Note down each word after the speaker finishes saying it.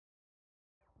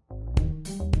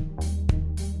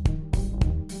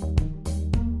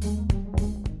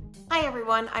Hi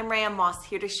everyone, I'm Raya Moss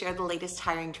here to share the latest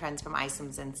hiring trends from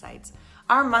iCIMS Insights.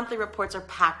 Our monthly reports are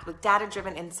packed with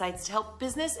data-driven insights to help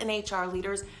business and HR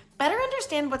leaders better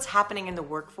understand what's happening in the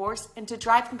workforce and to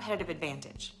drive competitive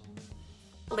advantage.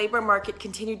 The labor market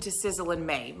continued to sizzle in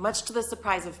May, much to the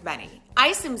surprise of many.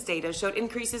 iCIMS data showed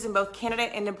increases in both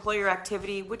candidate and employer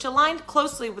activity, which aligned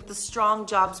closely with the strong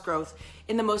jobs growth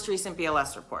in the most recent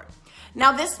BLS report.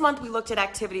 Now this month we looked at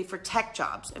activity for tech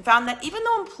jobs and found that even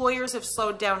though employers have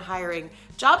slowed down hiring,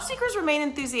 job seekers remain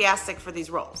enthusiastic for these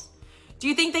roles. Do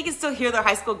you think they can still hear their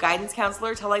high school guidance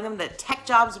counselor telling them that tech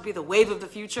jobs would be the wave of the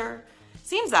future?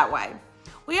 Seems that way.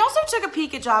 We also took a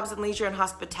peek at jobs in leisure and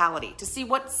hospitality to see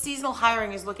what seasonal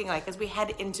hiring is looking like as we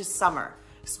head into summer.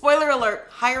 Spoiler alert,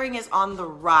 hiring is on the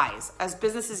rise as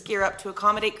businesses gear up to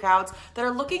accommodate crowds that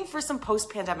are looking for some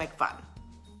post-pandemic fun.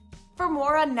 For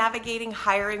more on navigating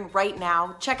hiring right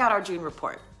now, check out our June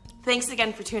report. Thanks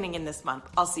again for tuning in this month.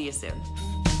 I'll see you soon.